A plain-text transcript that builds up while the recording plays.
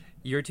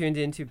You're tuned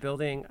into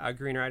Building a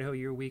Greener Idaho,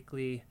 your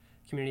weekly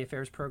community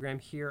affairs program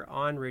here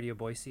on Radio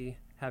Boise,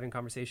 having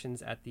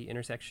conversations at the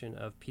intersection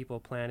of people,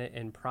 planet,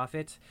 and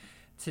profit.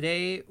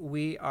 Today,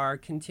 we are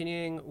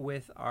continuing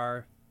with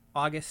our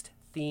August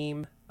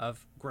theme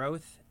of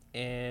growth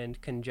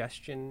and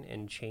congestion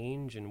and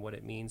change and what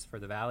it means for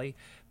the valley.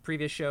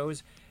 Previous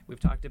shows, we've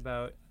talked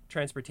about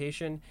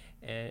transportation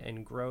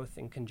and growth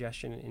and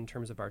congestion in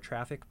terms of our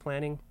traffic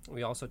planning.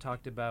 We also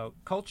talked about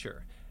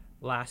culture.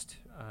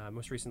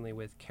 Most recently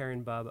with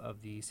Karen Bubb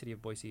of the City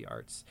of Boise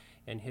Arts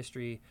and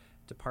History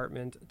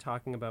Department,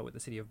 talking about what the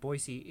City of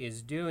Boise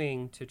is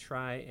doing to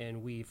try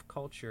and weave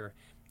culture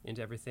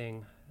into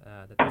everything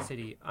that the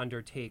city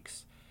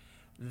undertakes.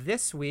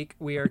 This week,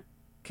 we are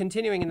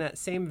continuing in that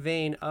same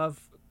vein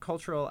of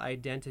cultural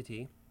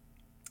identity,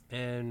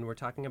 and we're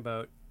talking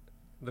about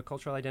the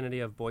cultural identity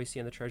of Boise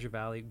and the Treasure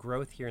Valley,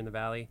 growth here in the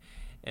valley,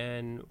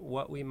 and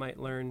what we might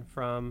learn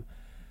from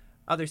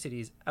other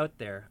cities out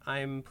there.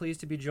 I'm pleased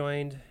to be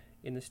joined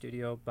in the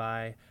studio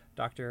by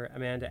Dr.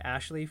 Amanda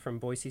Ashley from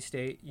Boise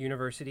State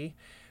University,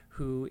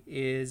 who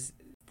is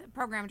the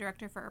Program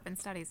Director for Urban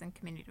Studies and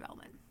Community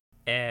Development.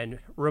 And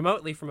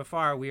remotely from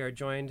afar, we are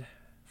joined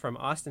from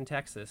Austin,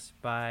 Texas,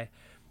 by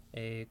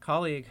a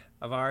colleague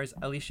of ours,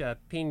 Alicia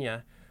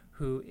Pina,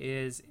 who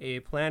is a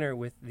planner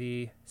with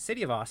the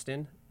City of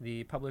Austin,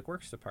 the Public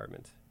Works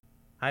Department.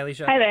 Hi,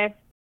 Alicia. Hi there.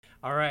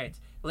 All right.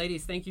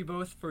 Ladies, thank you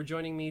both for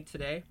joining me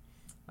today.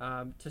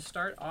 To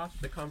start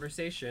off the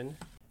conversation,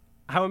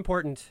 how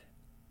important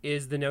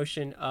is the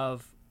notion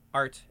of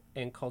art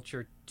and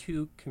culture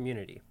to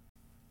community?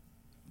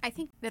 I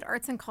think that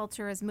arts and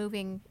culture is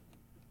moving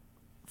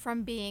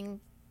from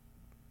being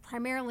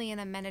primarily an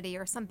amenity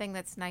or something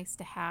that's nice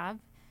to have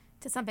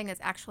to something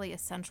that's actually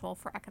essential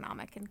for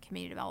economic and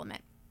community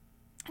development.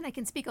 And I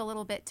can speak a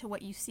little bit to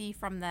what you see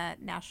from the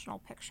national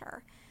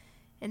picture.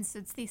 And so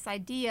it's this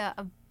idea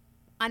of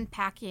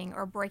unpacking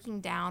or breaking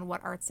down what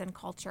arts and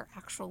culture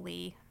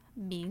actually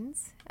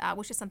means,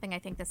 which is something I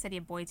think the City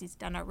of Boise's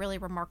done a really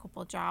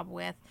remarkable job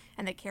with,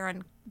 and that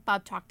Karen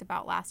Bubb talked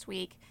about last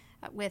week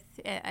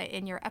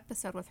in your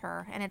episode with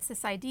her. And it's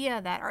this idea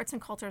that arts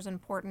and culture is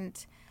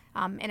important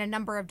in a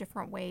number of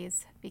different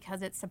ways,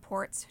 because it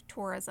supports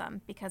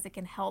tourism, because it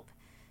can help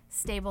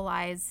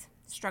stabilize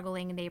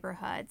struggling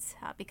neighborhoods,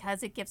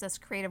 because it gives us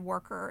creative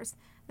workers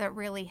that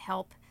really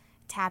help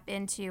tap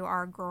into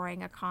our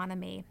growing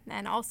economy,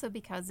 and also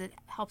because it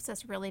helps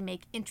us really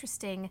make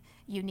interesting,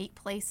 unique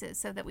places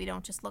so that we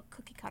don't just look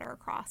cookie cutter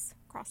across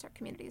our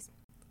communities.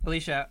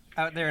 Alicia,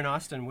 out there in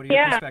Austin, what are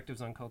your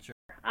perspectives on culture?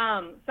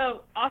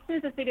 So Austin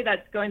is a city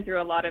that's going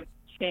through a lot of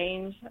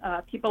change.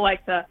 People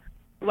like to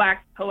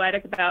wax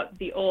poetic about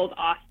the old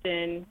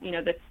Austin,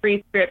 the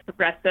free spirit,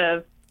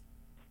 progressive,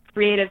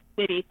 creative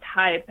city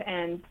type.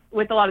 And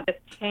with a lot of this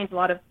change, a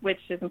lot of which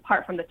is in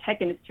part from the tech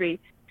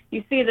industry,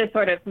 you see this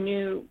sort of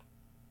new,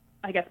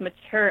 I guess,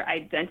 mature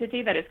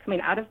identity that is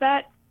coming out of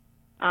that.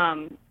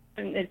 And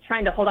it's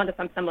trying to hold on to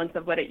some semblance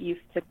of what it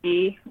used to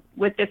be.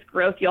 With this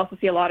growth, you also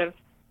see a lot of,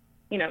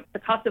 the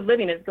cost of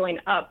living is going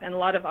up, and a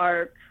lot of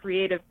our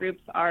creative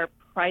groups are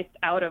priced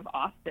out of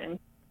Austin.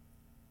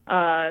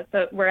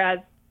 So whereas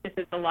this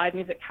is the live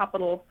music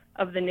capital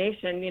of the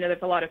nation,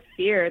 there's a lot of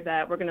fear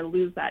that we're going to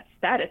lose that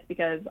status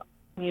because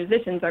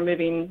musicians are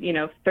moving,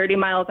 30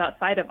 miles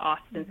outside of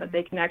Austin so that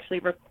they can actually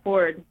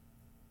record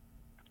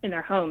in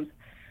their homes.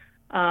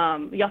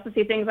 We also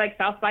see things like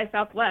South by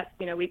Southwest.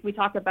 We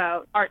talk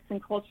about arts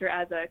and culture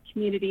as a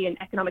community and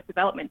economic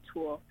development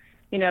tool.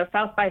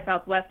 South by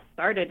Southwest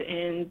started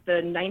in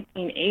the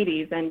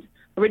 1980s, and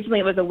originally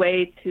it was a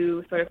way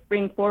to sort of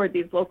bring forward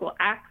these local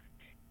acts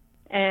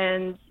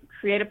and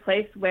create a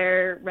place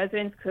where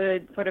residents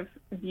could sort of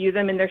view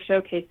them in their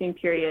showcasing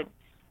period.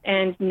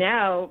 And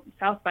now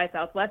South by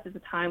Southwest is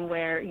a time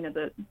where,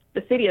 the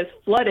city is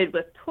flooded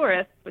with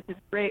tourists, which is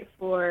great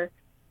for,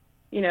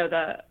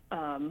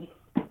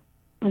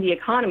 the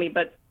economy,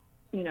 but,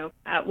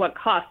 at what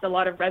cost? A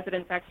lot of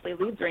residents actually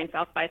leave during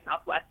South by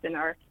Southwest and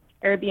are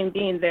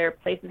Airbnb their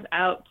places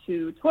out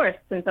to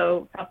tourists. And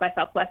so South by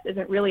Southwest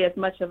isn't really as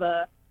much of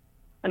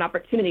an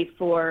opportunity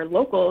for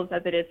locals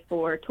as it is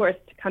for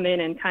tourists to come in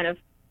and kind of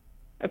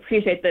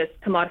appreciate this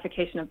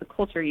commodification of the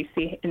culture you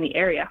see in the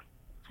area.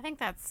 I think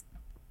that's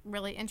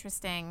really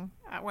interesting,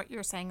 what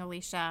you're saying,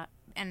 Alicia,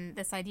 and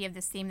this idea of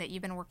this theme that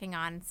you've been working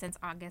on since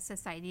August,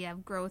 this idea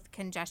of growth,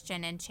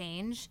 congestion, and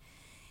change,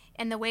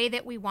 and the way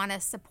that we want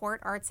to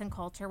support arts and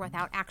culture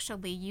without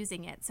actually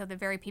using it. So the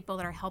very people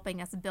that are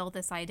helping us build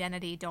this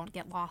identity don't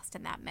get lost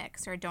in that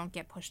mix or don't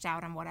get pushed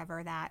out on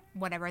whatever that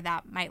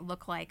might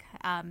look like.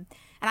 And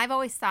I've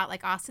always thought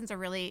like Austin's a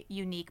really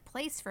unique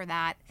place for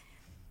that,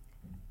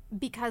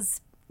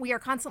 because we are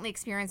constantly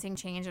experiencing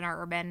change in our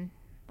urban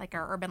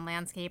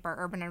landscape, our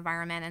urban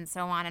environment, and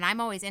so on. And I'm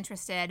always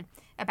interested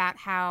about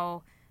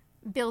how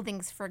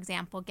buildings, for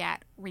example,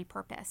 get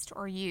repurposed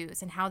or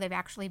used and how they've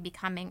actually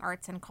becoming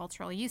arts and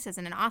cultural uses.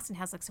 And in Austin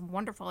has like some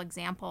wonderful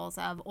examples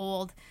of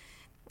old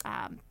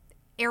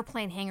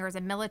airplane hangars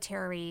and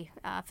military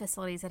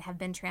facilities that have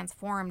been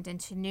transformed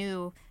into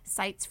new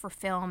sites for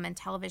film and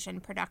television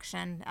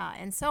production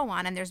and so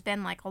on. And there's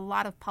been like a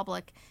lot of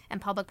public and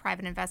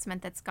public-private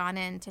investment that's gone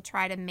in to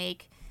try to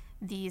make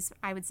these,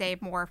 I would say,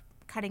 more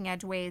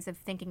cutting-edge ways of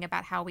thinking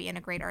about how we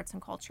integrate arts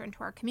and culture into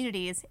our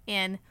communities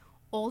in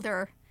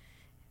older,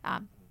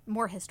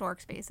 more historic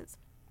spaces.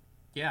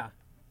 Yeah,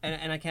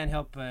 and I can't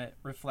help but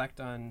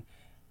reflect on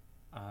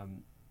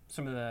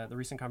some of the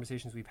recent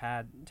conversations we've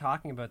had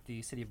talking about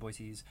the City of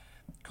Boise's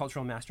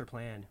cultural master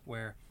plan,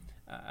 where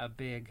a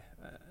big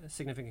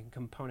significant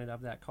component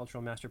of that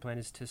cultural master plan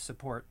is to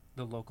support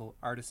the local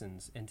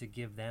artisans and to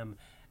give them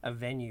a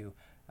venue,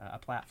 a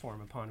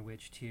platform upon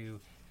which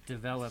to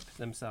develop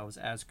themselves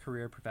as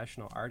career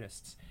professional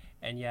artists.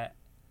 And yet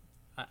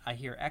I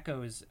hear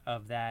echoes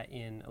of that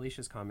in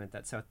Alicia's comment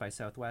that South by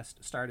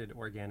Southwest started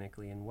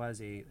organically and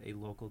was a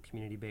local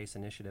community-based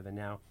initiative and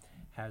now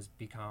has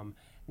become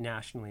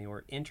nationally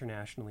or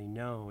internationally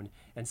known.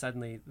 And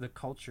suddenly the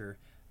culture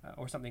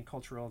or something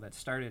cultural that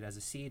started as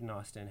a seed in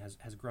Austin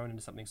has grown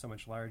into something so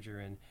much larger.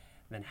 And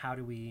then how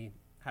do we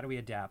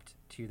adapt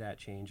to that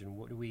change, and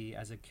what do we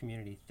as a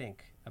community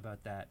think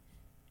about that?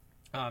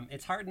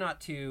 It's hard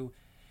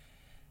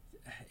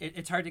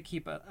to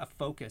keep a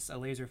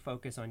laser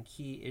focus on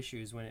key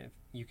issues when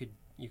you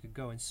could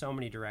go in so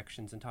many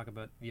directions and talk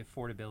about the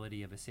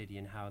affordability of a city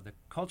and how the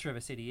culture of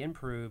a city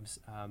improves,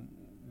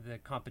 the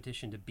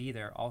competition to be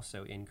there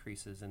also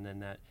increases, and then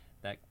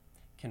that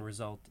can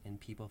result in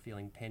people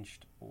feeling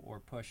pinched or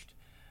pushed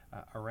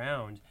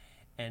around.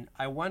 And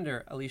I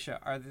wonder, Alicia,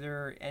 are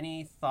there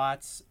any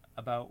thoughts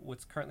about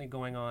what's currently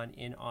going on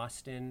in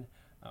Austin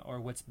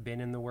or what's been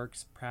in the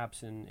works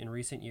perhaps in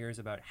recent years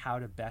about how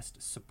to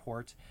best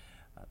support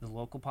the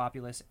local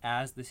populace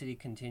as the city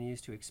continues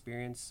to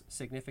experience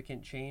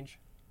significant change?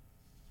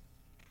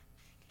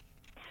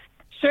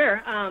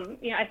 Sure.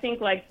 I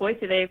think like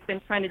Boise, they've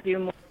been trying to do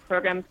more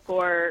programs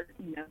for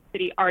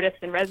city artists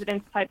and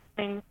residents type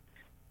things.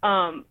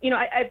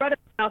 I brought up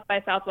the South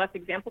by Southwest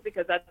example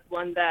because that's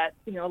one that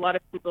a lot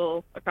of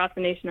people across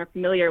the nation are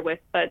familiar with.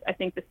 But I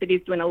think the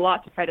city's doing a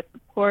lot to try to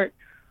support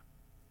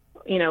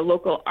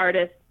local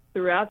artists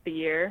throughout the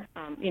year.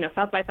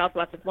 South by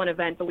Southwest is one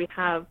event, but we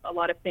have a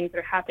lot of things that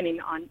are happening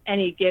on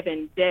any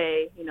given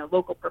day.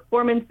 Local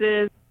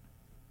performances,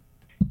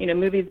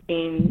 movies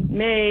being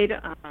made.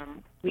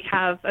 We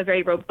have a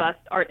very robust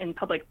art and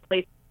public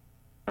place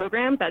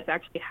program that's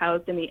actually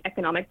housed in the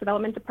Economic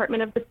Development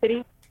Department of the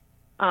city.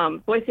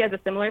 Boise has a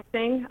similar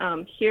thing.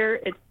 Here,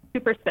 it's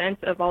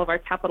 2% of all of our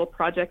capital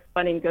projects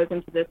funding goes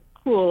into this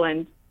pool,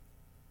 and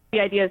the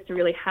idea is to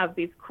really have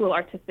these cool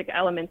artistic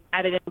elements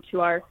added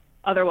into our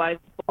otherwise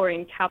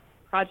boring capital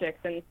projects.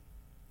 And,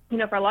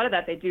 for a lot of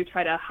that, they do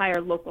try to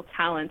hire local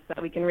talent so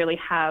that we can really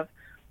have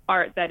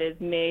art that is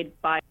made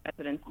by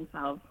residents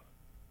themselves.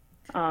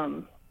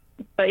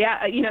 But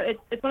yeah,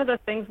 it's one of those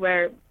things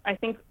where I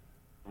think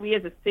we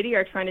as a city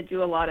are trying to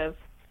do a lot of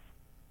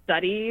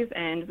studies,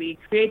 and we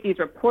create these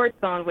reports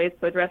on ways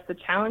to address the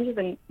challenges,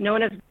 and no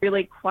one has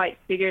really quite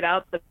figured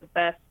out the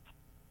best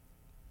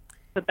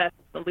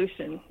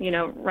solution.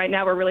 Right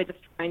now we're really just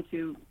trying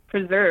to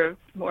preserve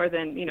more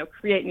than,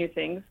 create new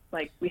things.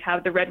 Like we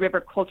have the Red River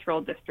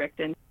Cultural District,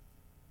 and,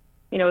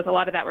 with a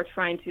lot of that, we're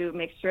trying to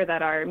make sure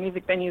that our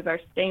music venues are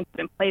staying put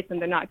in place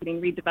and they're not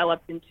getting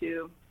redeveloped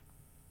into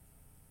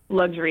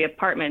luxury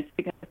apartments,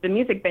 because if the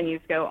music venues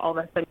go, all of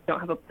a sudden you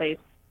don't have a place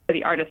for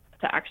the artists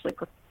to actually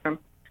perform.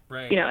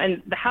 Right.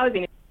 And the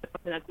housing is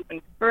something that's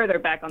even further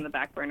back on the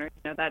back burner.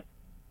 That's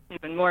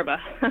even more of a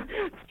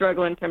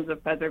struggle in terms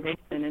of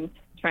preservation and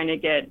trying to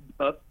get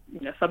both,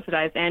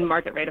 subsidized and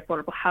market rate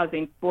affordable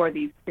housing for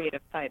these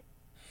creative types.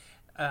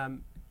 I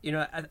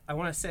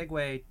want to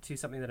segue to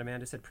something that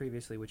Amanda said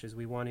previously, which is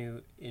we want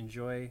to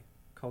enjoy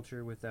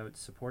culture without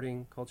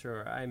supporting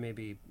culture, or I may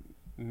be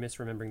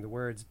misremembering the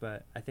words,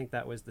 but I think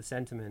that was the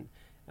sentiment.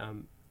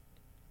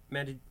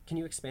 Amanda, can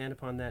you expand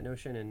upon that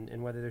notion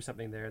and whether there's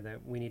something there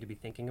that we need to be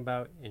thinking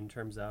about in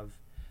terms of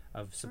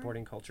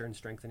supporting culture and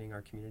strengthening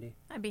our community?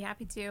 I'd be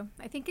happy to.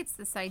 I think it's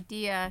this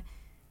idea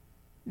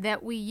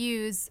that we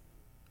use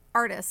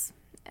artists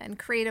and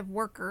creative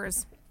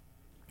workers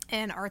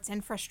and arts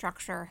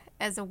infrastructure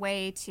as a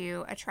way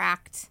to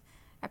attract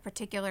a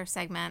particular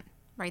segment,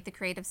 right? The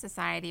creative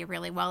society,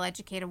 really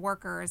well-educated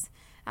workers,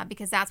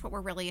 because that's what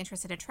we're really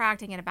interested in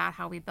attracting, and about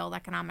how we build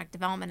economic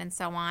development and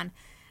so on.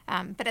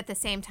 But at the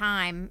same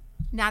time,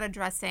 not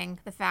addressing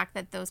the fact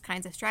that those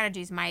kinds of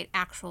strategies might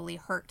actually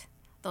hurt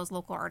those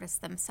local artists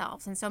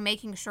themselves. And so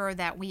making sure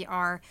that we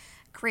are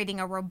creating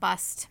a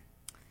robust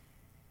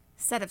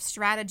set of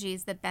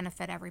strategies that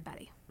benefit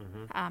everybody,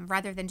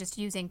 rather than just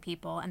using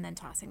people and then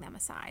tossing them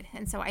aside.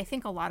 And so I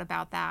think a lot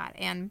about that.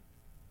 And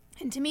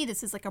to me,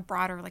 this is like a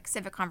broader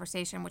civic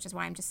conversation, which is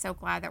why I'm just so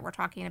glad that we're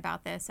talking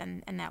about this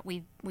and that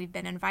we've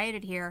been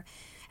invited here,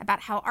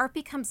 about how art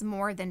becomes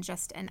more than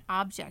just an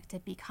object.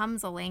 It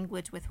becomes a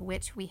language with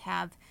which we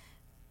have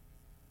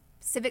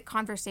civic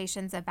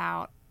conversations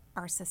about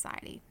our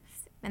society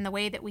and the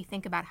way that we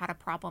think about how to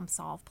problem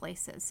solve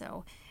places.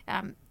 So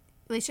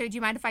Alicia, do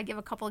you mind if I give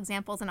a couple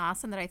examples in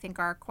Austin that I think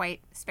are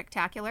quite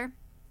spectacular?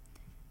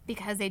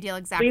 Because they deal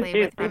exactly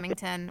with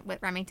Remington. What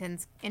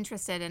Remington's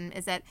interested in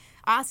is that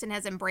Austin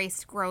has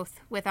embraced growth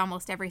with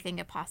almost everything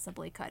it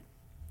possibly could.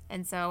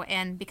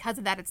 And because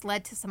of that, it's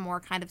led to some more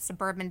kind of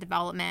suburban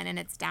development in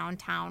its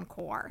downtown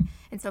core.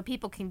 And so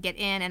people can get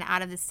in and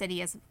out of the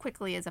city as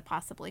quickly as it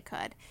possibly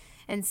could.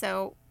 And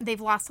so they've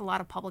lost a lot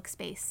of public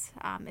space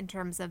in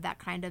terms of that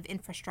kind of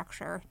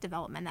infrastructure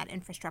development, that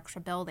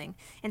infrastructure building.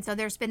 And so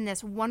there's been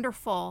this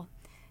wonderful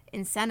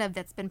incentive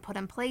that's been put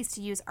in place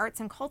to use arts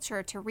and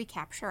culture to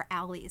recapture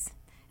alleys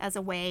as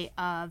a way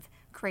of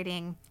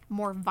creating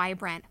more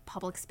vibrant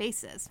public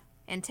spaces.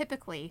 And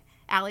typically,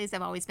 alleys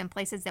have always been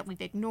places that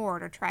we've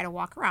ignored or try to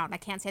walk around. I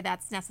can't say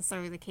that's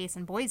necessarily the case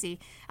in Boise,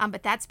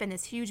 but that's been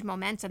this huge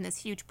momentum, this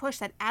huge push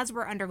that as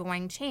we're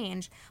undergoing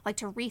change, like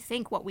to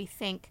rethink what we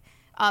think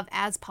of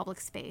as public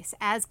space,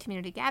 as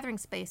community gathering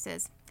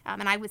spaces.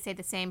 And I would say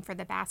the same for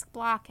the Basque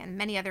Block and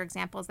many other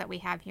examples that we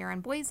have here in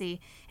Boise.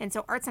 And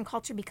so arts and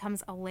culture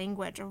becomes a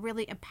language, a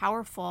really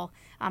powerful,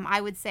 I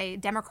would say,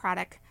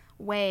 democratic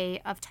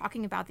way of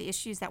talking about the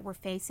issues that we're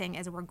facing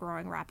as we're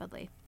growing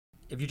rapidly.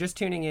 If you're just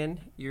tuning in,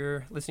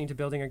 you're listening to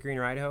Building a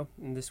Greener Idaho.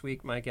 And this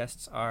week, my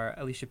guests are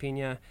Alicia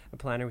Pina, a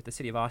planner with the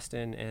City of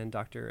Austin, and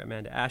Dr.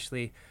 Amanda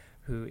Ashley,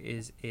 who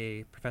is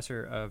a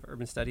professor of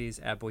urban studies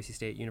at Boise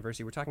State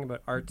University. We're talking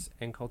about arts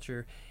and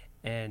culture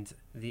and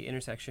the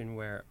intersection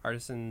where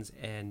artisans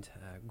and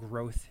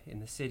growth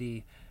in the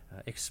city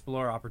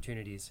explore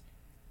opportunities.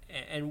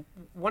 And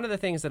one of the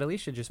things that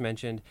Alicia just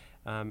mentioned,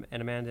 and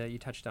Amanda, you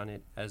touched on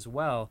it as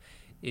well,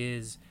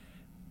 is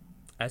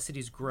as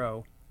cities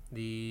grow,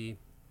 the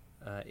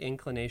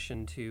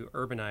inclination to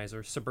urbanize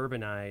or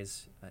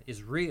suburbanize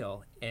is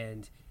real,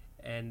 and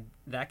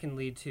that can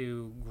lead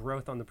to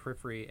growth on the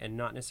periphery and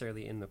not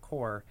necessarily in the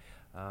core,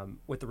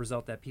 with the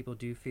result that people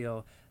do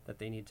feel that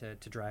they need to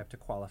drive to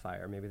qualify,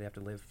 or maybe they have to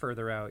live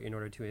further out in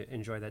order to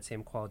enjoy that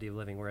same quality of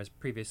living, whereas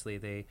previously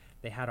they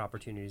had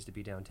opportunities to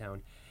be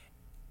downtown.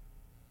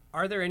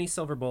 Are there any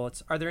silver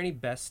bullets? Are there any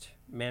best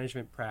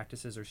management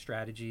practices or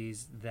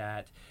strategies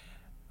that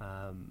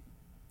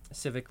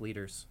civic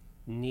leaders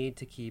need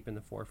to keep in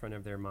the forefront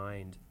of their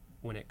mind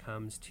when it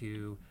comes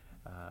to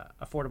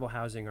affordable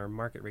housing or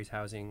market rate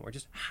housing or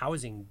just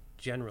housing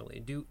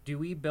generally? Do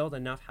we build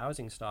enough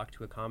housing stock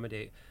to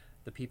accommodate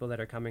the people that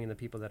are coming and the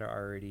people that are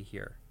already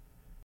here?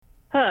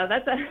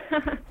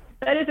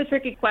 That is a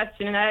tricky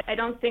question, and I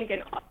don't think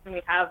in Austin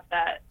we have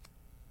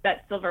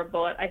that silver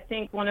bullet. I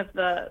think one of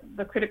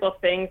the critical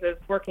things is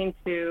working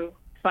to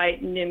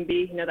fight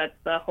NIMBY. That's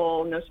the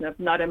whole notion of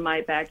not in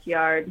my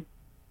backyard.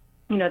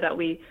 That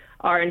we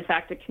are in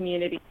fact a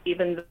community,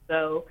 even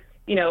though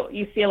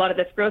you see a lot of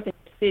this growth in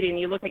your city, and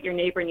you look at your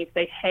neighbor and you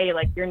say, hey,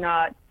 like you're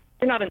not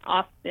an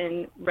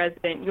Austin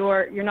resident,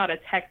 you're not a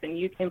Texan,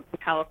 you came from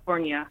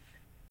California.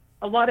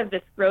 A lot of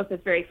this growth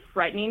is very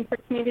frightening for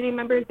community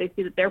members. They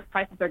see that their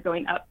prices are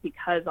going up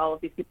because all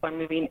of these people are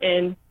moving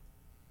in.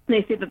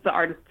 They see that the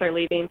artists are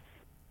leaving.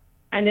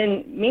 And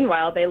then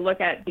meanwhile, they look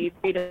at these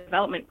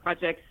redevelopment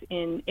projects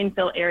in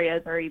infill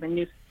areas or even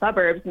new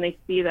suburbs, and they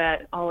see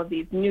that all of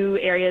these new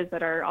areas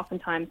that are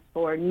oftentimes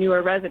for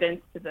newer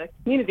residents to the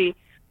community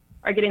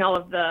are getting all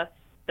of the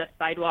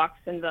sidewalks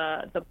and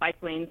the bike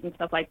lanes and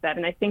stuff like that.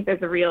 And I think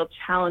there's a real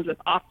challenge with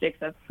optics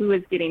of who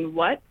is getting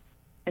what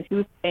and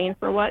who's paying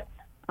for what.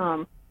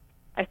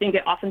 I think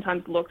it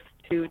oftentimes looks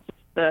to just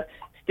the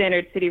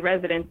standard city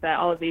residents that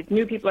all of these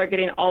new people are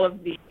getting all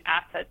of the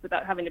assets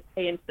without having to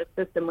pay into the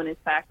system, when in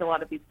fact a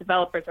lot of these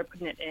developers are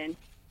putting it in.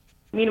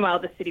 Meanwhile,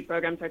 the city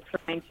programs are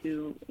trying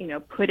to,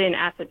 put in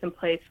assets in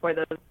place for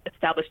those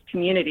established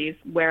communities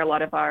where a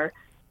lot of our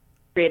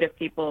creative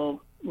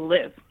people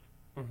live.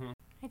 Mm-hmm.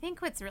 I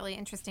think what's really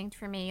interesting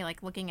for me,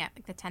 like looking at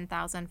the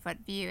 10,000-foot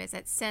view, is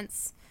that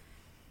since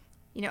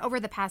over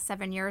the past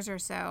 7 years or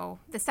so,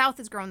 the South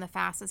has grown the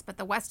fastest, but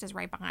the West is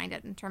right behind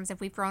it in terms of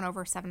we've grown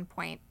over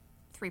 7.3%.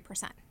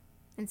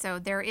 And so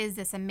there is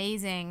this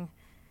amazing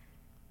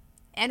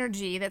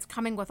energy that's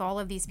coming with all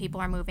of these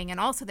people are moving, and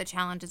also the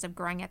challenges of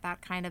growing at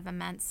that kind of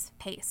immense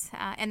pace.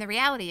 And the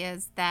reality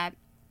is that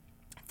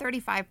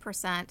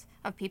 35%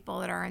 of people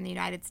that are in the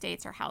United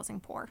States are housing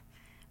poor,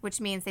 which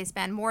means they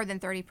spend more than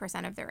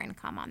 30% of their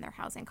income on their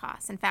housing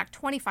costs. In fact,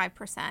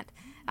 25%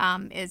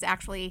 is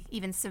actually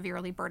even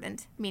severely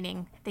burdened,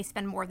 meaning they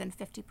spend more than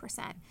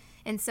 50%.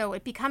 And so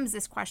it becomes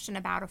this question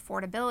about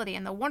affordability.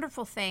 And the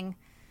wonderful thing,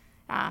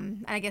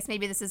 and I guess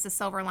maybe this is the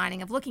silver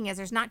lining of looking, is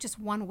there's not just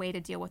one way to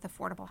deal with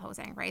affordable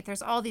housing, right?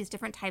 There's all these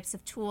different types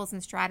of tools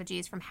and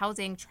strategies, from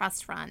housing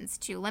trust funds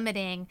to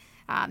limiting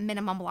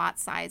minimum lot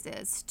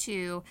sizes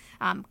to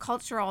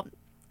cultural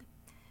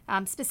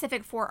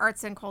specific for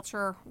arts and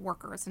culture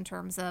workers in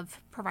terms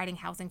of providing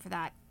housing for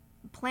that,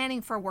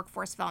 planning for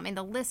workforce development.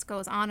 The list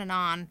goes on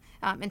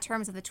in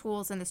terms of the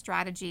tools and the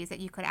strategies that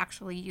you could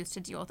actually use to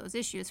deal with those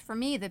issues. For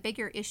me, the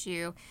bigger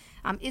issue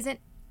isn't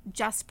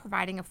just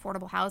providing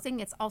affordable housing.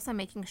 It's also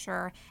making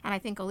sure, and I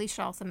think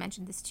Alicia also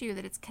mentioned this too,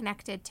 that it's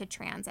connected to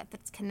transit,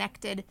 that's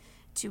connected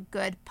to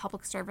good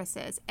public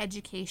services,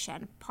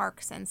 education,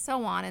 parks, and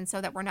so on, and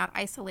so that we're not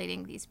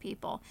isolating these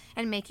people,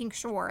 and making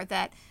sure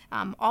that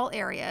all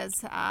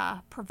areas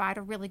provide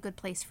a really good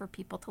place for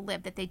people to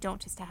live, that they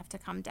don't just have to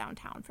come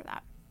downtown for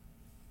that.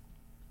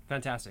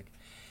 Fantastic.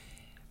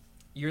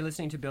 You're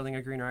listening to Building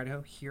a Greener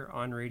Idaho here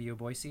on Radio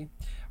Boise.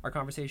 Our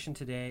conversation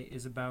today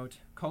is about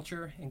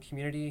culture and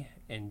community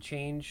and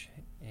change,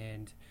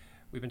 and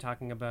we've been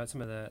talking about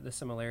some of the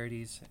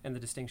similarities and the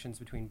distinctions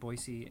between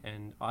Boise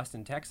and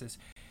Austin, Texas.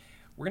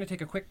 We're going to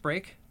take a quick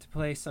break to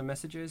play some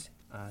messages.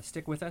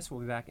 Stick with us. We'll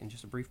be back in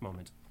just a brief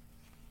moment.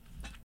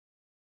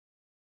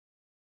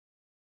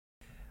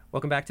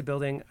 Welcome back to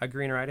Building a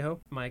Greener Idaho.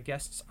 My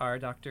guests are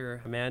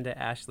Dr. Amanda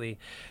Ashley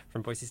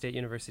from Boise State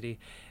University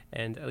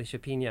and Alicia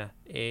Pina,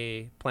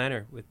 a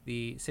planner with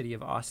the City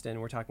of Austin.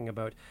 We're talking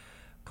about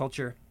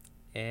culture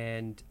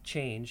and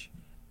change.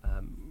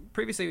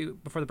 Previously,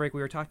 before the break,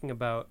 we were talking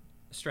about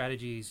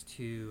strategies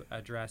to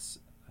address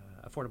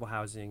affordable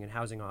housing and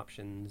housing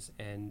options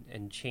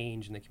and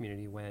change in the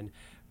community when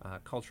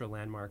cultural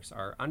landmarks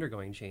are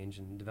undergoing change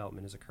and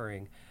development is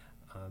occurring.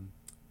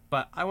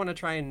 But I want to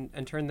try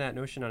and turn that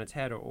notion on its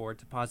head, or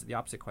to posit the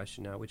opposite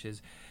question now, which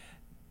is,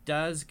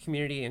 does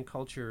community and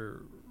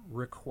culture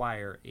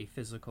require a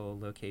physical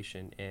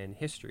location and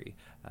history?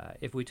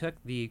 If we took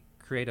the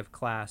creative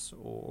class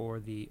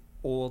or the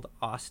old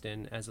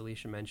Austin, as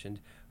Alicia mentioned,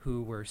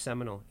 who were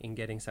seminal in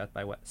getting South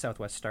by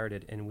Southwest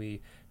started, and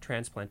we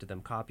transplanted them,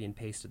 copy and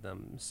pasted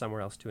them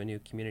somewhere else to a new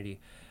community,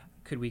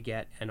 could we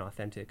get an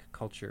authentic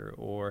culture,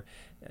 or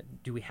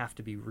do we have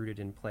to be rooted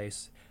in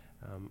place?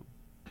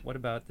 What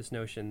about this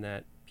notion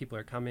that people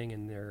are coming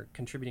and they're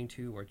contributing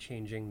to or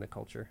changing the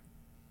culture?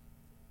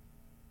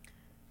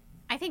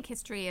 I think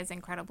history is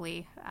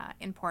incredibly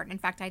important. In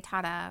fact, I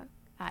taught a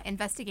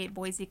Investigate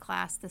Boise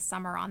class this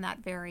summer on that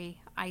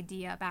very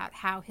idea about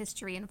how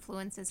history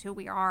influences who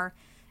we are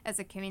as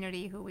a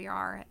community, who we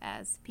are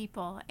as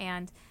people.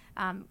 And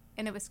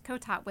it was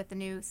co-taught with the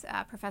new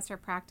professor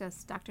of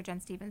practice, Dr.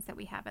 Jen Stevens, that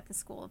we have at the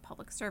School of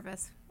Public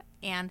Service,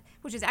 and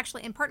which is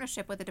actually in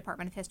partnership with the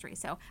Department of History.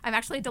 So I'm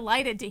actually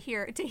delighted to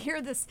hear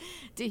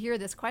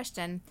this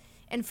question.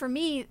 And for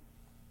me,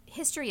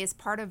 history is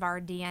part of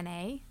our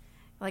DNA.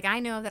 Like, I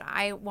know that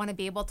I want to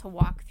be able to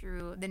walk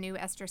through the new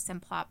Esther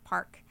Simplot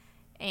Park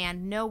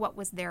and know what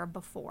was there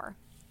before,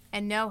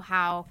 and know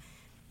how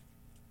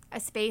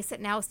a space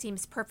that now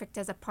seems perfect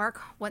as a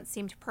park once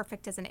seemed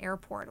perfect as an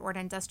airport or an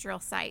industrial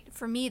site.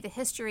 For me, the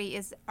history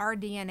is our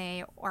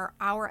DNA, or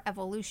our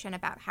evolution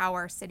about how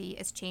our city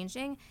is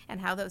changing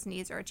and how those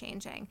needs are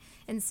changing.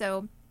 And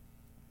so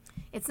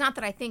it's not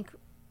that I think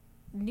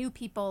new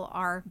people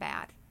are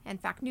bad. In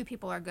fact, new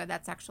people are good.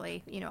 That's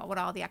actually, what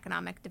all the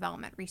economic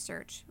development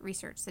research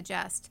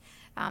suggests.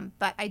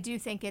 But I do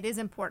think it is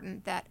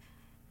important that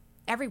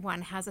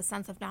everyone has a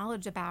sense of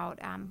knowledge about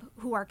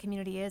who our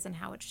community is and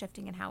how it's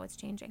shifting and how it's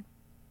changing.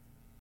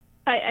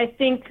 I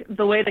think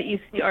the way that you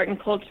see art and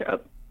culture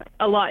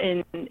a lot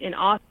in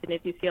Austin is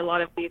you see a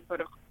lot of these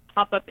sort of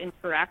pop-up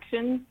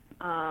interactions.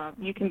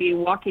 You can be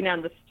walking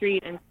down the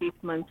street and see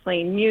someone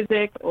playing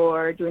music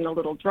or doing a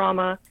little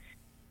drama,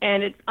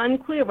 and it's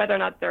unclear whether or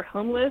not they're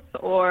homeless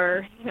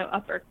or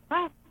upper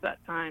class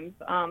at times.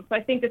 So I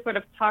think this sort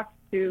of talks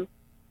to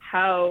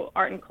how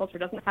art and culture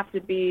doesn't have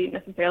to be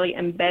necessarily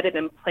embedded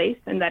in place,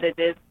 and that it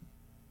is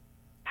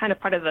kind of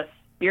part of the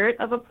spirit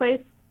of a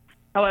place.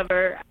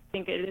 However, I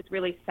think it is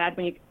really sad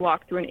when you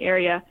walk through an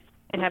area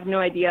and have no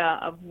idea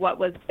of what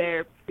was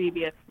there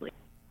previously.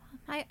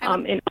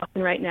 In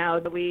Austin right now,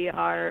 we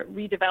are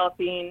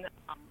redeveloping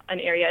an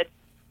area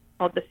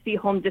called the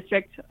Seaholm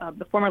District,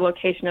 the former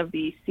location of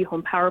the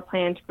Seaholm Power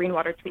Plant, Green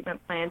Water Treatment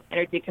Plant,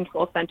 Energy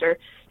Control Center,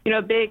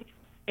 a big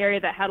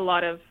area that had a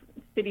lot of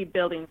city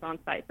buildings on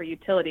site for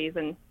utilities,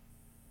 and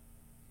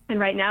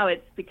right now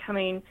it's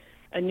becoming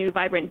a new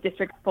vibrant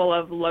district full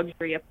of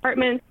luxury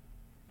apartments.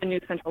 A new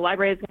central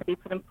library is going to be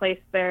put in place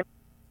there,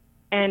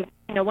 and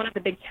one of the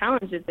big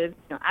challenges is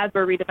as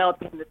we're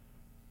redeveloping this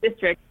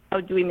district,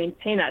 how do we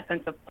maintain that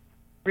sense of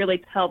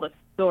really tell the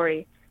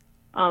story?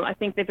 I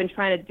think they've been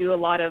trying to do a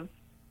lot of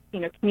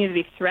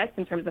community threats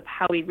in terms of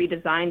how we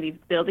redesign these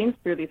buildings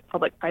through these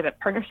public-private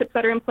partnerships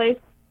that are in place,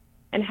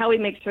 and how we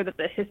make sure that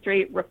the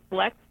history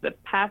reflects the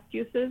past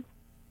uses,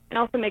 and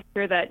also make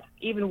sure that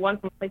even once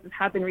some places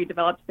have been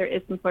redeveloped, there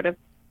is some sort of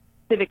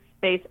civic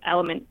space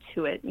element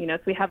to it. So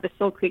we have the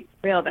Shoal Creek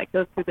Trail that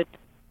goes through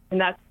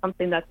and that's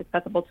something that's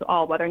accessible to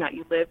all, whether or not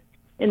you live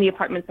in the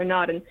apartments or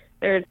not. And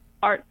there's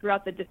art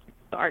throughout the district,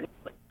 the Art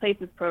and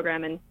Places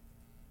program, and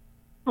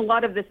a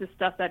lot of this is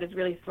stuff that is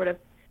really sort of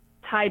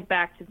tied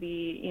back to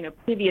the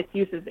previous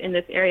uses in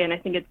this area. And I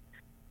think it's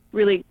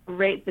really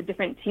great the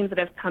different teams that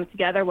have come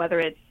together, whether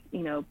it's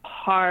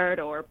PARD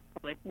or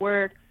Public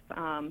Works,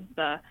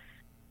 the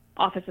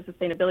Office of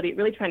Sustainability,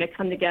 really trying to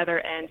come together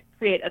and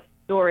create a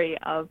story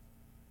of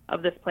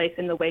this place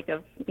in the wake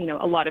of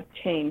a lot of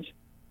change.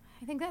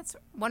 I think that's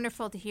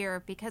wonderful to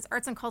hear, because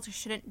arts and culture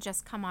shouldn't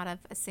just come out of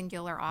a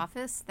singular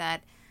office,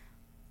 that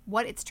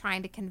what it's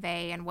trying to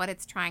convey and what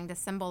it's trying to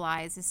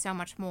symbolize is so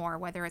much more,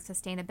 whether it's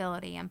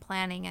sustainability and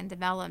planning and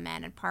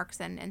development and parks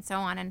and so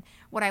on. And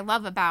what I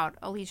love about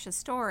Alicia's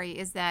story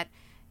is that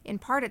in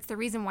part it's the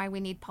reason why we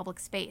need public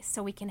space,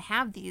 so we can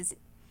have these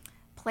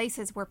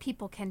places where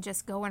people can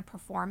just go and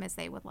perform as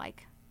they would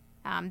like,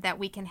 that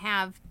we can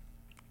have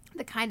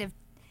the kind of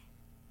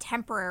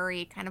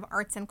temporary kind of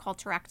arts and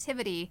culture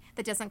activity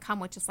that doesn't come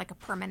with just like a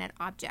permanent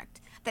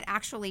object, that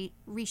actually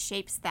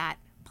reshapes that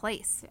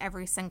place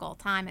every single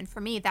time. And for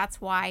me, that's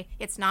why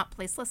it's not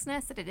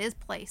placelessness, that it is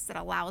place that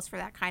allows for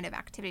that kind of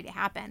activity to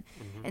happen.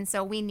 And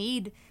so we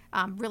need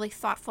really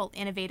thoughtful,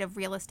 innovative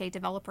real estate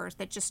developers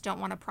that just don't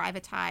want to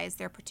privatize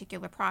their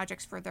particular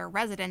projects for their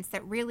residents,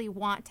 that really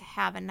want to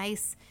have a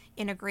nice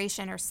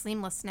integration or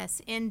seamlessness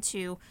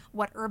into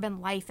what urban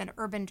life and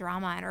urban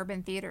drama and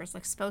urban theater is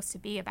like supposed to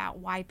be about,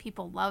 why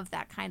people love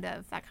that kind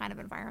of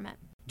environment.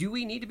 Do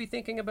we need to be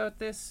thinking about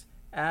this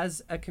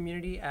as a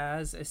community,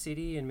 as a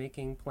city, and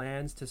making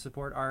plans to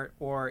support art,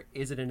 or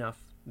is it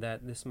enough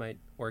that this might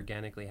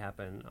organically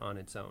happen on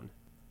its own?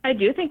 I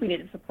do think we need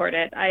to support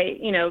it.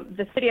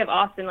 The city of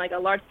Austin, like a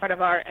large part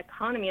of our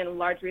economy and a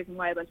large reason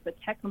why a bunch of the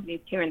tech companies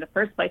came in the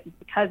first place, is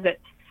because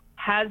it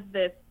has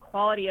this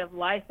quality of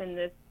life and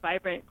this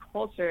vibrant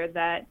culture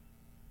that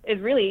is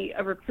really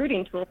a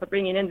recruiting tool for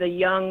bringing in the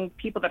young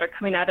people that are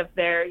coming out of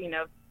their,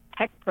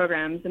 tech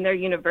programs and their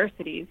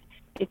universities.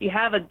 If you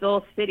have a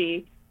dull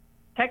city,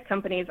 tech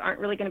companies aren't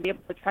really going to be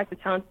able to attract the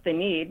talents they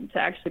need to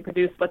actually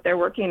produce what they're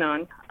working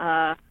on.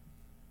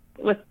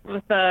 With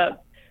a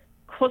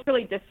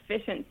culturally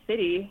deficient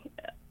city,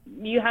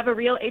 you have a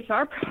real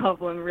HR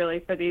problem,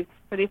 really, for these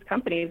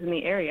companies in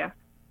the area.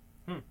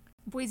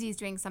 Boise is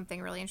doing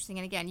something really interesting.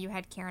 And again, you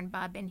had Karen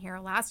Bubb in here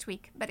last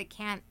week, but it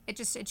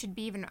should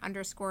be even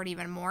underscored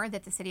even more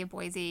that the city of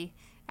Boise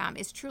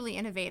is truly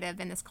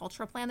innovative in this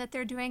cultural plan that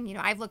they're doing.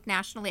 I've looked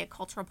nationally at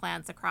cultural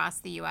plans across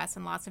the U.S.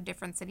 and lots of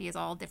different cities,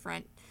 all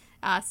different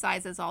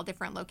sizes, all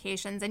different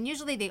locations, and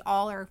usually they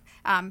all are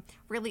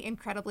really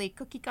incredibly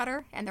cookie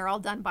cutter, and they're all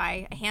done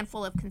by a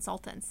handful of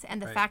consultants.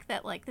 And the fact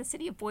that like the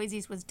city of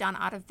Boise's was done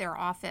out of their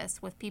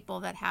office with people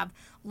that have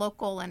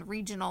local and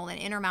regional and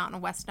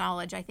Intermountain West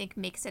knowledge, I think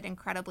makes it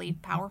incredibly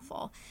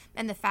powerful.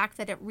 And the fact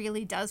that it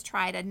really does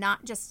try to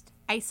not just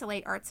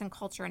isolate arts and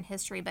culture and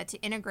history, but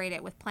to integrate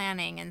it with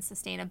planning and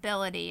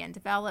sustainability and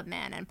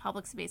development and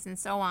public space and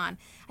so on,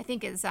 I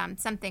think is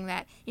something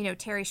that,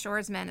 Terry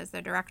Shoresman as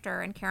the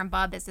director and Karen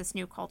Bubb as this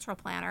new cultural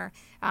planner,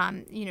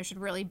 should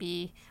really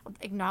be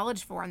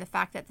acknowledged for, and the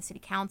fact that the city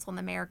council and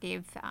the mayor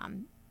gave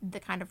the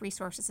kind of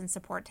resources and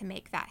support to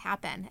make that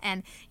happen.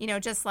 And,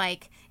 just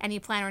like any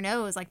planner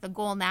knows, like the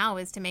goal now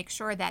is to make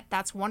sure that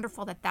that's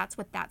wonderful, that that's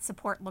what that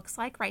support looks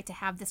like, right? To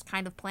have this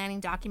kind of planning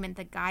document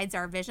that guides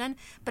our vision.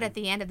 But at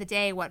the end of the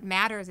day, what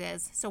matters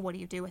is, so what do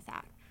you do with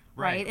that?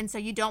 Right. And so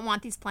you don't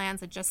want these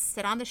plans that just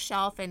sit on the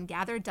shelf and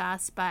gather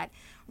dust, but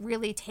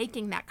really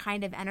taking that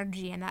kind of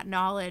energy and that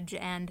knowledge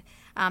and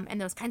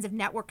those kinds of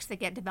networks that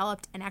get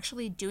developed and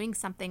actually doing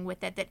something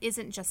with it that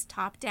isn't just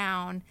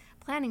top-down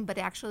planning, but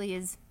actually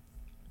is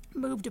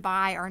moved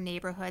by our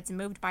neighborhoods and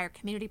moved by our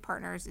community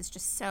partners is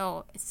just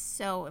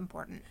so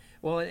important.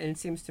 Well, and it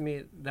seems to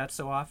me that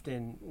so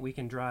often we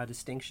can draw a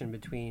distinction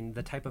between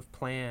the type of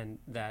plan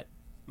that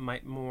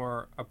might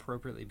more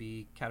appropriately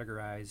be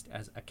categorized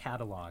as a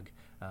catalog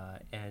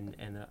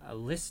and a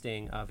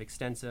listing of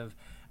extensive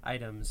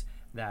items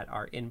that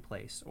are in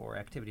place or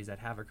activities that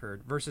have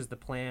occurred, versus the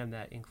plan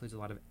that includes a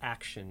lot of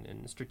action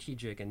and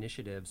strategic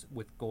initiatives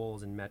with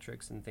goals and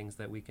metrics and things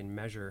that we can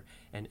measure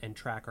and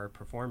track our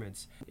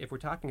performance. If we're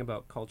talking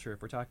about culture,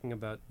 if we're talking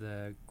about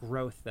the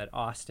growth that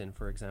Austin,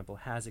 for example,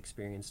 has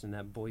experienced and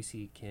that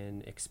Boise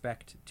can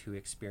expect to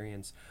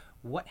experience,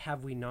 what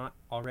have we not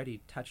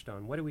already touched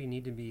on? What do we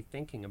need to be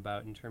thinking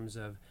about in terms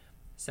of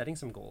setting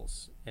some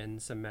goals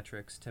and some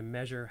metrics to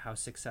measure how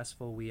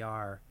successful we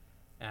are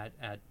at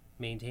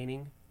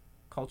maintaining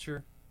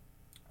culture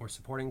or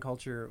supporting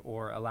culture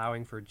or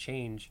allowing for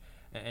change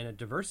and a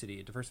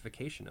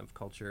diversification of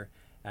culture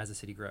as the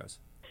city grows?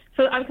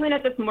 So I'm coming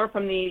at this more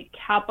from the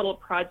capital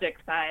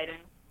project side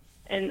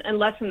and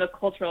less from the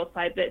cultural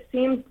side. But it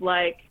seems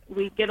like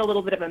we get a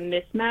little bit of a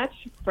mismatch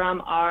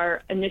from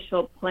our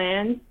initial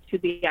plans to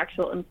the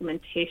actual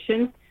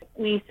implementation.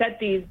 We set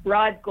these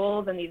broad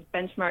goals and these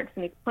benchmarks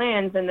and these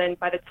plans, and then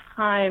by the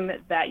time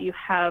that you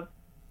have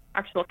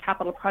actual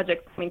capital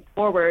projects coming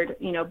forward,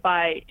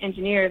 by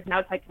engineers and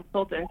outside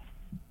consultants,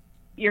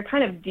 you're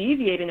kind of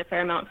deviating a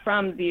fair amount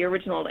from the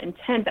original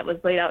intent that was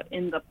laid out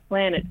in the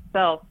plan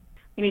itself.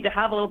 You need to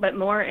have a little bit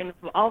more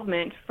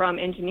involvement from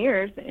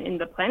engineers in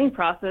the planning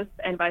process,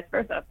 and vice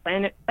versa.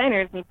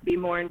 Planners need to be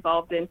more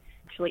involved in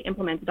actually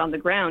implemented on the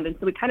ground. And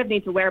so we kind of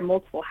need to wear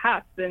multiple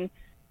hats and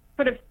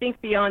sort of think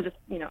beyond just,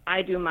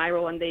 I do my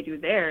role and they do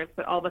theirs,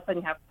 but all of a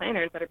sudden you have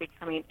planners that are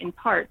becoming, in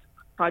part,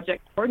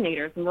 project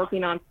coordinators and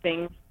working on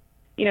things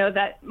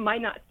that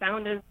might not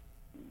sound as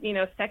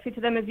sexy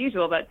to them as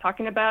usual, but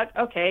talking about,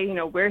 okay,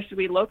 where should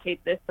we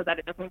locate this so that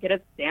it doesn't get as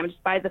damaged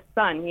by the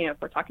sun? If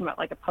we're talking about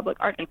like a public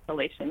art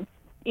installation,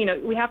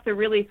 we have to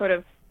really sort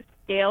of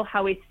scale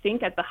how we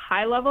think at the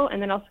high level,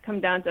 and then also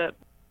come down to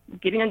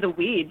getting into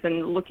weeds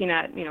and looking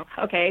at,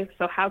 okay,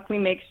 so how can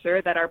we make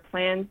sure that our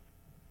plans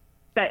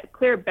set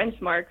clear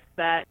benchmarks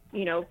that,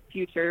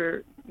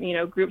 future,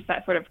 groups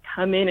that sort of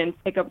come in and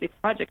pick up these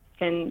projects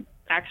can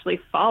actually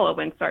follow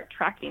and start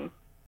tracking.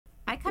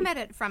 I come at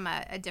it from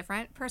a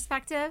different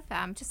perspective,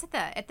 just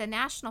at the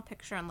national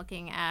picture, and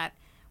looking at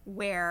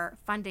where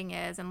funding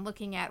is and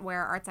looking at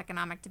where arts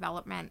economic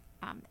development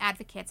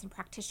advocates and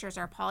practitioners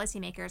are,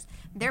 policymakers.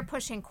 They're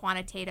pushing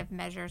quantitative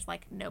measures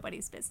like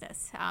nobody's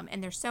business.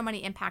 And there's so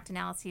many impact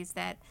analyses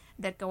that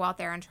go out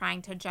there and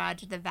trying to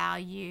judge the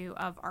value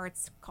of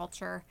arts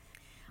culture.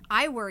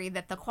 I worry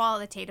that the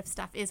qualitative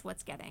stuff is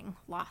what's getting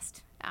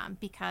lost,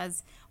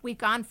 because we've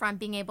gone from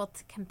being able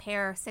to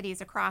compare cities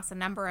across a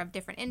number of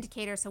different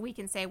indicators, so we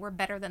can say we're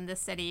better than this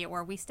city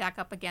or we stack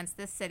up against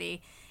this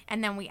city,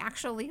 and then we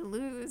actually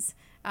lose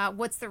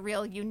what's the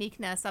real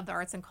uniqueness of the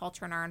arts and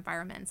culture in our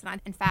environments.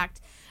 And in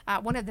fact,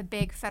 one of the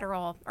big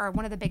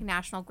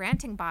national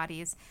granting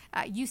bodies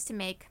used to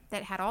make,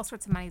 that had all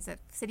sorts of monies that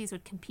cities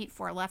would compete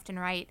for left and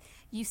right,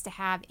 used to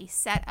have a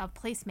set of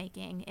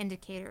placemaking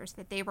indicators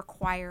that they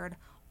required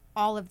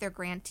all of their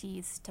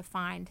grantees to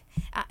find.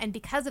 And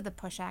because of the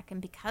pushback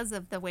and because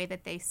of the way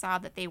that they saw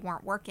that they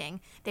weren't working,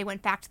 they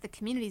went back to the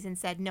communities and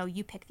said, no,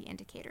 you pick the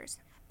indicators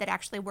that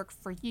actually work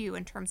for you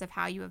in terms of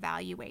how you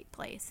evaluate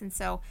place. And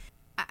so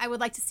I would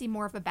like to see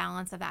more of a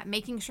balance of that,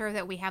 making sure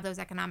that we have those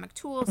economic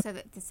tools so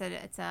that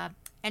it's a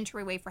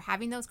entryway for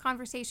having those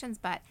conversations,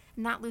 but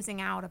not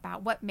losing out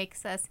about what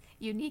makes us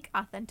unique,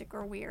 authentic,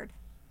 or weird.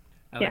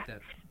 I like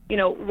that.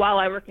 While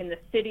I work in the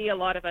city, a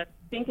lot of us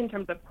think in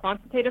terms of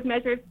quantitative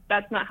measures.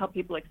 That's not how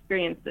people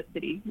experience the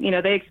city.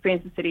 They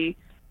experience the city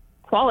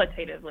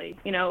qualitatively.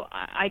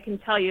 I can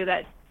tell you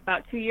that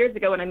about 2 years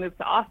ago when I moved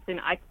to Austin,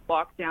 I could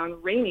walk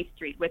down Rainey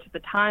Street, which at the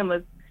time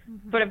was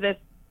sort of this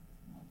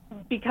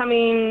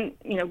becoming,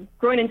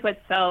 growing into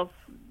itself,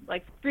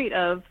 like street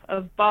of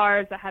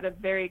bars that had a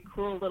very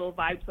cool little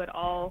vibe to it,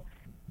 all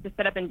just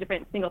set up in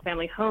different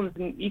single-family homes.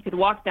 And you could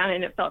walk down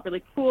and it felt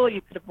really cool.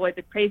 You could avoid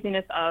the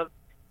craziness of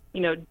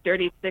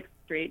dirty 6th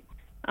Street.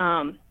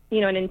 And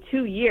in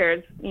 2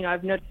 years,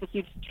 I've noticed a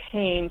huge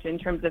change in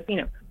terms of,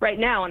 right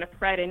now on a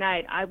Friday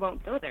night, I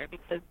won't go there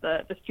because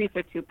the streets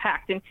are too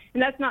packed. And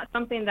that's not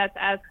something that's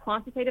as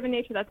quantitative in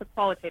nature, that's a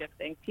qualitative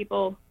thing.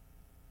 People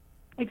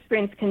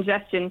experience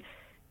congestion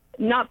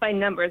not by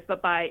numbers,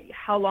 but by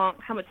how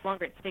much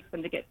longer it takes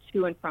them to get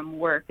to and from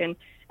work. And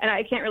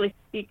I can't really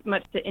speak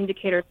much to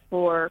indicators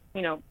for,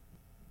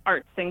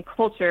 arts and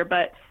culture,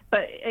 but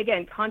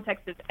again,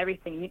 context is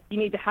everything. You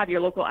need to have your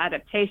local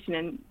adaptation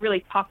and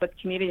really talk with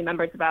community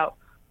members about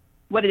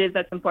what it is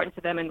that's important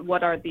to them and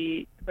what are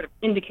the sort of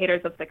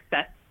indicators of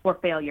success or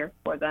failure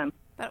for them.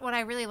 But what I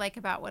really like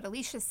about what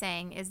Alicia's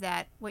saying is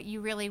that what you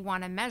really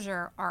want to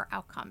measure are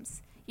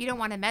outcomes. You don't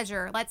want to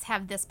measure, let's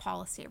have this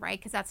policy, right?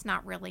 Because that's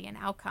not really an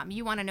outcome.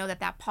 You want to know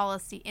that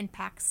policy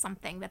impacts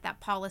something, that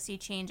policy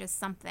changes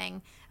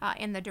something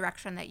in the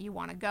direction that you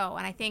want to go.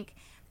 And I think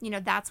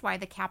that's why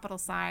the capital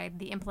side,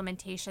 the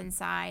implementation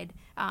side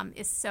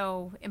is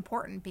so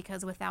important,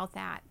 because without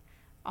that,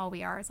 all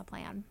we are is a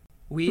plan.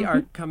 We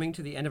are coming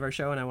to the end of our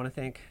show, and I want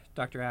to thank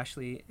Dr.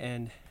 Ashley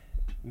and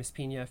Ms.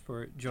 Pina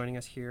for joining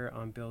us here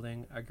on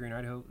Building a Greener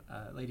Idaho.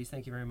 Ladies,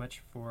 thank you very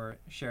much for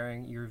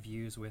sharing your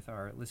views with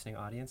our listening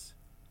audience.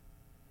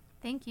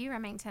 Thank you,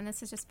 Remington.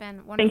 This has just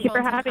been wonderful. Thank you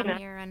for to having come us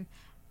here. And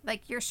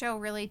your show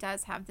really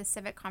does have the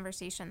civic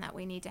conversation that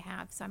we need to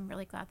have. So I'm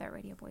really glad that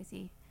Radio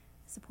Boise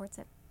supports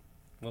it.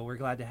 Well, we're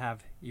glad to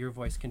have your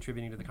voice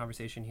contributing to the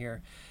conversation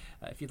here.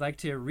 If you'd like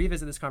to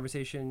revisit this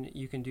conversation,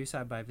 you can do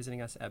so by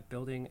visiting us at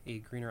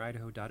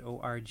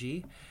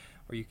buildingagreeneridaho.org,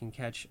 or you can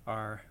catch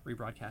our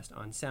rebroadcast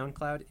on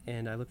SoundCloud.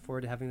 And I look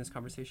forward to having this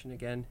conversation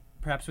again,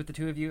 perhaps with the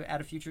two of you at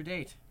a future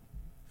date.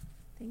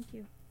 Thank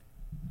you.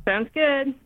 Sounds good.